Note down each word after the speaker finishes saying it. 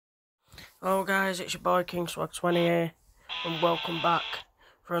Hello guys, it's your boy King Swag 20 here, and welcome back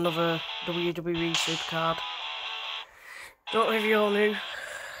for another WWE supercard. Don't know if you all knew,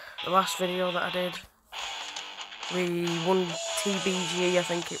 the last video that I did, we won TBG, I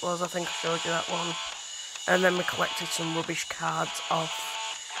think it was. I think I showed you that one. And then we collected some rubbish cards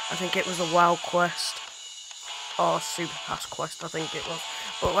off, I think it was a WoW quest, or superpass quest, I think it was.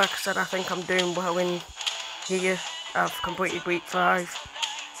 But like I said, I think I'm doing well in here. I've completed week 5.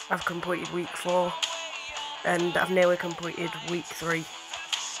 I've completed week 4, and I've nearly completed week 3.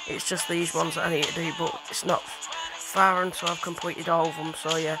 It's just these ones that I need to do, but it's not far until I've completed all of them,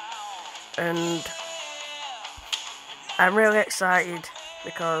 so yeah. And I'm really excited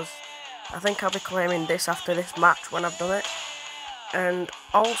because I think I'll be claiming this after this match when I've done it. And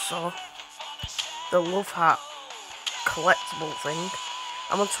also, the Love Hat collectible thing,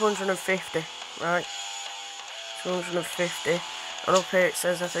 I'm on 250, right? 250. And up here it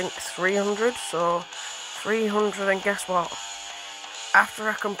says I think 300, so 300, and guess what? After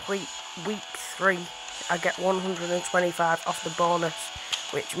I complete week 3, I get 125 off the bonus,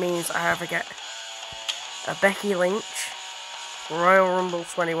 which means I either get a Becky Lynch Royal Rumble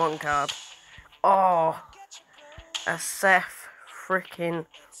 21 card, or a Seth freaking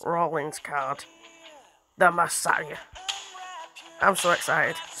Rollins card, the Messiah. I'm so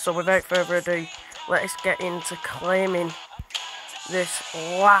excited. So without further ado, let us get into claiming this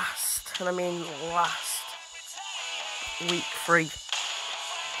last, and I mean last, week 3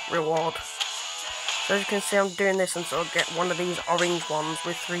 reward. So as you can see, I'm doing this until I get one of these orange ones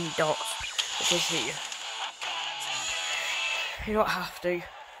with 3 dots, which is here. You don't have to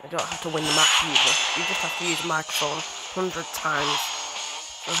win the match either. You just have to use the microphone 100 times.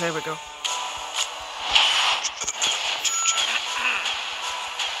 So here we go.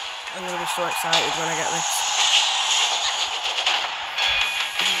 I'm going to be so excited when I get this.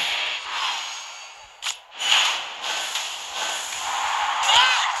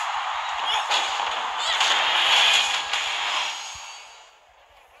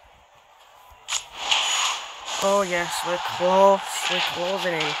 Oh yes, we're close, we're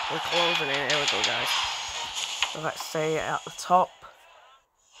closing in, here we go guys. So let's say at the top,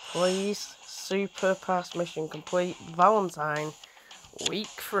 please, super pass mission complete, Valentine, week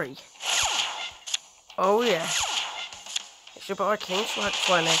 3. Oh yeah, it's your boy King Swag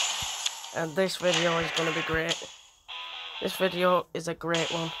 20, and this video is going to be great. This video is a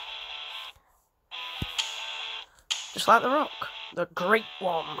great one. Just like The Rock, the great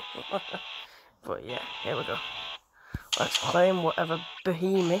one. But yeah, here we go. Let's claim whatever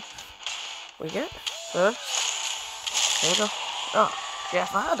behemoth we get first. Here we go. Oh, Jeff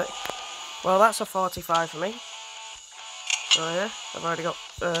Hardy. Well, that's a 45 for me. So yeah, I've already got,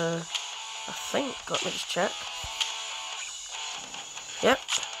 I think, let me just check. Yep,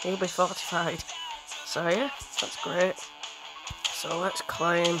 he'll be 45. So yeah, that's great. So let's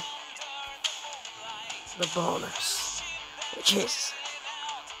claim the bonus, which is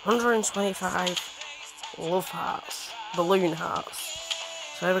 125 love hearts, balloon hearts.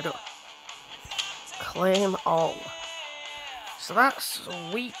 So here we go. Claim all. So that's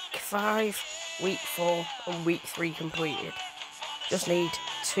week 5, week 4, and week 3 completed. Just need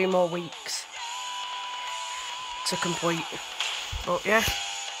 2 more weeks to complete. But yeah,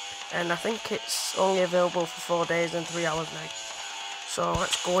 and I think it's only available for 4 days and 3 hours now. So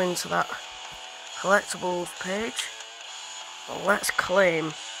let's go into that collectibles page. Let's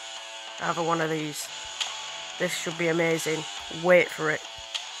claim either one of these. This should be amazing. Wait for it.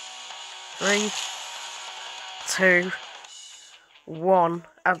 3, 2, 1.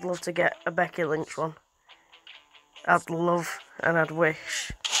 I'd love to get a Becky Lynch one. I'd love and I'd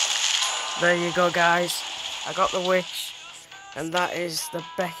wish. There you go guys. I got the wish. And that is the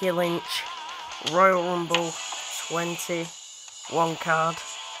Becky Lynch Royal Rumble 21 card.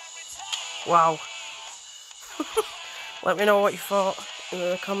 Wow. Let me know what you thought in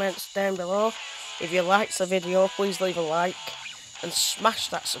the comments down below. If you liked the video, please leave a like and smash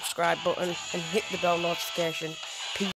that subscribe button and hit the bell notification